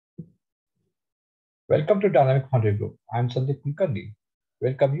Welcome to Dynamic Foundry Group. I'm Sandeep Kulkarni.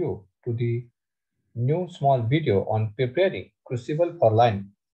 Welcome you to the new small video on preparing Crucible for lining.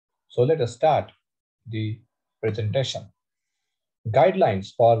 So let us start the presentation.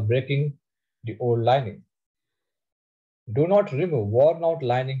 Guidelines for breaking the old lining. Do not remove worn out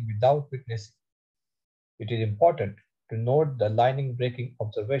lining without witnessing. It is important to note the lining breaking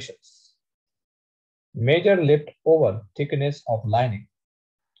observations. Measure leftover thickness of lining.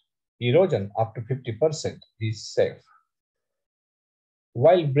 Erosion up to 50% is safe.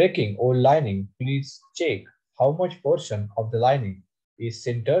 While breaking old lining, please check how much portion of the lining is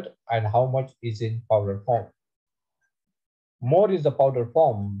sintered and how much is in powder form. More is the powder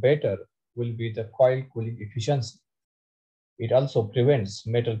form, better will be the coil cooling efficiency. It also prevents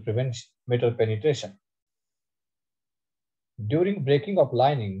metal penetration. During breaking of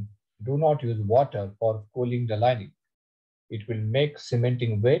lining, do not use water for cooling the lining. It will make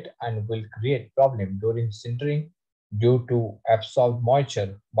cementing wet and will create problem during sintering due to absorbed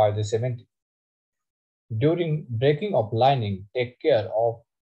moisture by the cementing. During breaking of lining, take care of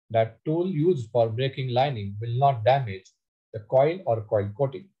that tool used for breaking lining will not damage the coil or coil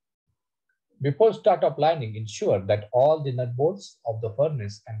coating. Before start of lining, ensure that all the nut bolts of the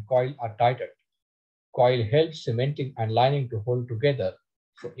furnace and coil are tightened. Coil helps cementing and lining to hold together.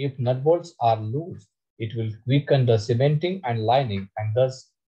 So if nut bolts are loose, it will weaken the cementing and lining, and thus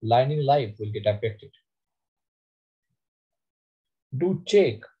lining life will get affected. Do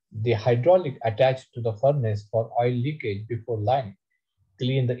check the hydraulic attached to the furnace for oil leakage before lining.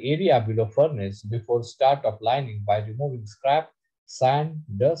 Clean the area below furnace before start of lining by removing scrap, sand,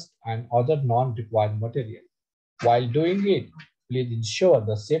 dust, and other non-required material. While doing it, please ensure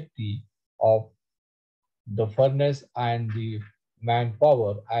the safety of the furnace and the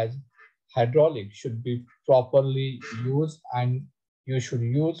manpower, as hydraulic should be properly used, and you should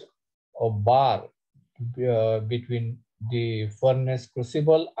use a bar between the furnace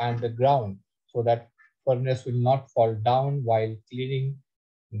crucible and the ground so that furnace will not fall down while cleaning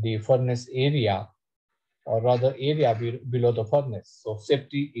the furnace area, or rather area below the furnace. So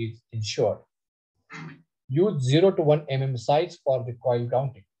safety is ensured. Use 0 to 1 mm size for the coil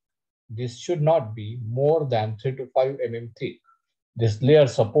gouting. This should not be more than 3 to 5 mm thick. This layer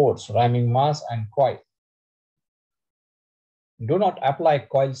supports ramming mass and coil. Do not apply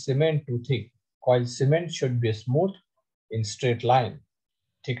coil cement too thick. Coil cement should be smooth in straight line.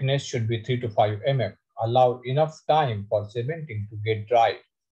 Thickness should be 3 to 5 mm. Allow enough time for cementing to get dry.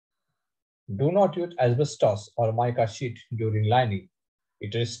 Do not use asbestos or mica sheet during lining.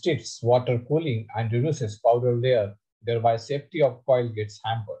 It restricts water cooling and reduces powder layer, thereby safety of coil gets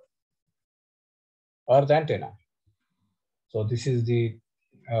hampered. Earth antenna. So this is the,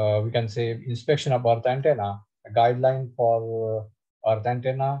 we can say, inspection of earth antenna, a guideline for earth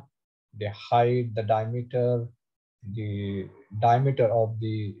antenna, the height, the diameter of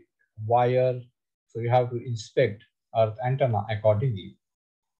the wire. So you have to inspect earth antenna accordingly.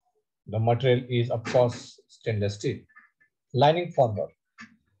 The material is, of course, stainless steel. Lining former.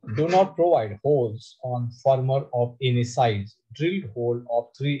 Do not provide holes on former of any size. Drilled hole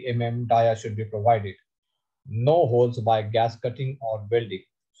of 3 mm dia should be provided. No holes by gas cutting or welding.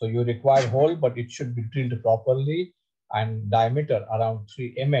 So you require hole, but it should be drilled properly and diameter around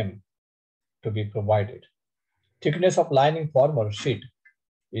 3 mm to be provided. Thickness of lining former sheet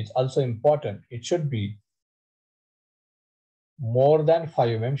is also important. It should be more than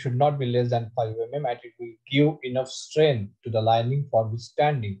 5 mm, should not be less than 5 mm, and it will give enough strength to the lining for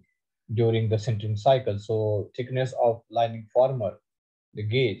withstanding during the sintering cycle. So thickness of lining former, the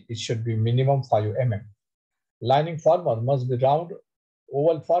gauge, it should be minimum 5 mm. Lining former must be round.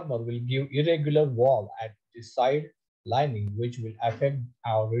 Oval former will give irregular wall at the side lining, which will affect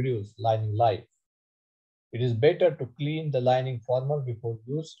or reduce lining life. It is better to clean the lining former before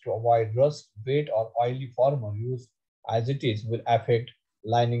use to avoid rust, wet, or oily former use, as it is will affect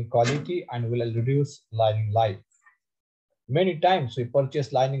lining quality and will reduce lining life. Many times we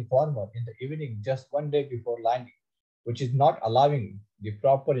purchase lining former in the evening just one day before lining, which is not allowing the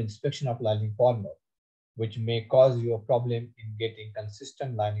proper inspection of lining former, which may cause you a problem in getting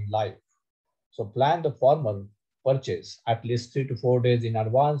consistent lining life. So plan the former purchase at least 3 to 4 days in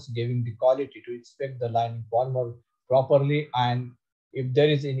advance, giving the quality to inspect the lining former properly. And if there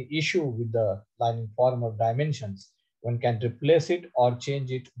is any issue with the lining former dimensions, one can replace it or change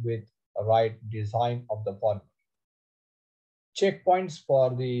it with a right design of the former. Checkpoints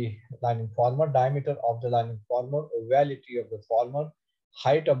for the lining former: diameter of the lining former, ovality of the former,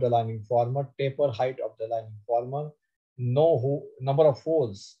 height of the lining former, taper height of the lining former, number of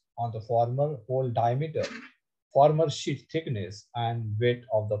holes on the former, hole diameter, former sheet thickness, and weight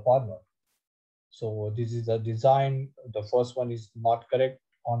of the former. So this is a design. The first one is not correct.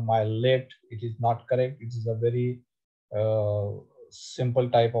 On my left, it is not correct. It is a very uh, simple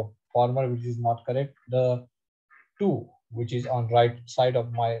type of former which is not correct. The two which is on right side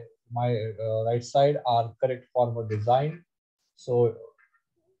of my right side are correct former design. So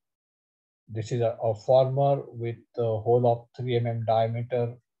this is a former with a hole of 3 mm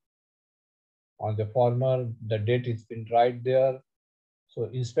diameter on the former. The date is been right there. So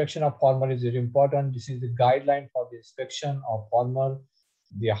inspection of former is very important. This is the guideline for the inspection of former.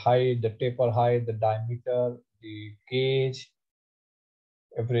 The height, the taper height, the diameter, the gauge,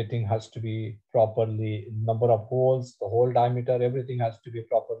 everything has to be properly, number of holes, the hole diameter, everything has to be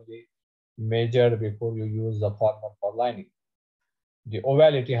properly measured before you use the former for lining. The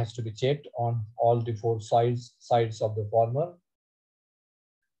ovality has to be checked on all the four sides of the former.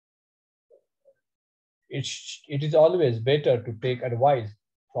 It is always better to take advice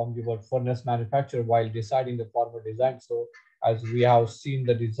from your furnace manufacturer while deciding the former design. So as we have seen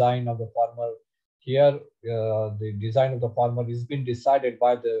the design of the former here, the design of the former is been decided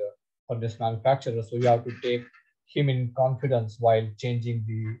by the furnace manufacturer. So you have to take him in confidence while changing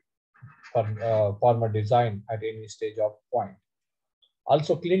the former design at any stage of point.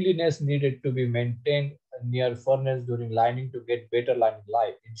 Also, cleanliness needed to be maintained near furnace during lining to get better lining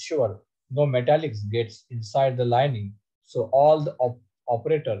life. Ensure no metallics gets inside the lining. So all the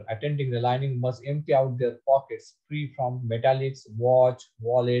operator attending the lining must empty out their pockets free from metallics, watch,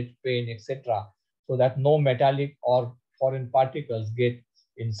 wallet, pen, etc. so that no metallic or foreign particles get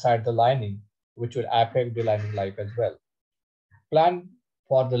inside the lining, which will affect the lining life as well. Plan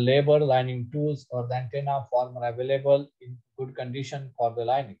for the labor lining tools or the antenna former available in good condition for the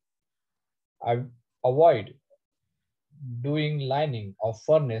lining. I avoid doing lining of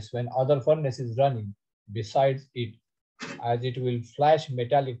furnace when other furnace is running besides it, as it will flash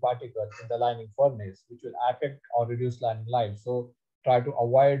metallic particles in the lining furnace, which will affect or reduce lining life. So try to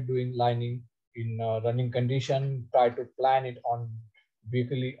avoid doing lining in running condition. Try to plan it on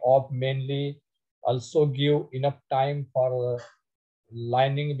weekly off mainly. Also give enough time for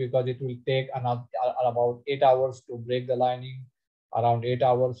lining because it will take about 8 hours to break the lining, around 8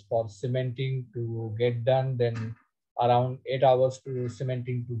 hours for cementing to get done, then around 8 hours to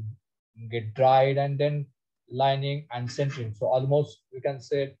cementing to get dried, and then lining and centering. So almost we can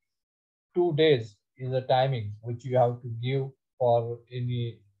say 2 days is the timing which you have to give for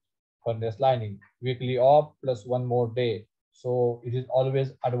any furnace lining. Weekly off plus one more day. So it is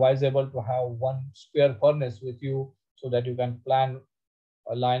always advisable to have one spare furnace with you so that you can plan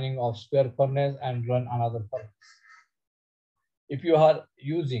a lining of spare furnace and run another furnace. If you are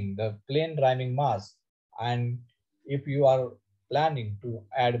using the plain priming mass and if you are planning to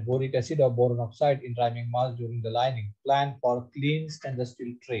add boric acid or boron oxide in priming mass during the lining, plan for clean stainless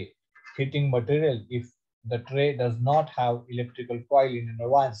steel tray. Heating material, if the tray does not have electrical coil in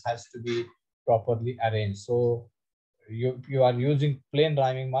advance, has to be properly arranged. So if you are using plain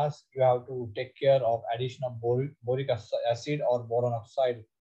priming mass, you have to take care of addition of boric acid or boron oxide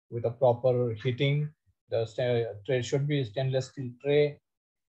with a proper heating. The tray should be stainless steel tray.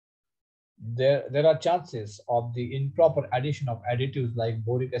 There are chances of the improper addition of additives like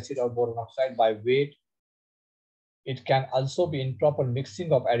boric acid or boron oxide by weight. It can also be improper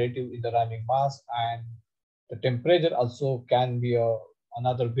mixing of additive in the priming mass, and the temperature also can be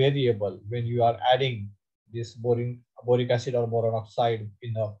another variable when you are adding this boric acid or boron oxide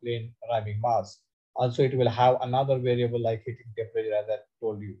in a plain priming mass. Also, it will have another variable like heating temperature, as I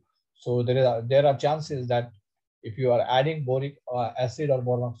told you. So there are chances that if you are adding boric acid or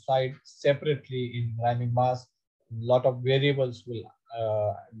boron oxide separately in priming mass, a lot of variables will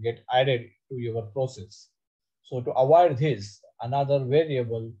get added to your process. So to avoid this, another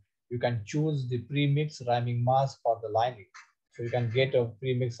variable, you can choose the pre-mixed rhyming mass for the lining. So you can get a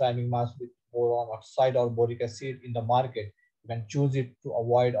pre-mixed rhyming mass with boron oxide or boric acid in the market. You can choose it to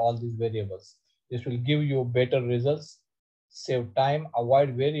avoid all these variables. This will give you better results, save time,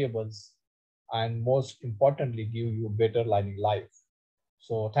 avoid variables, and most importantly, give you better lining life.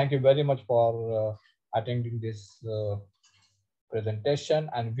 So thank you very much for attending this presentation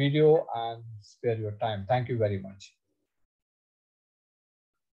and video and spare your time. Thank you very much.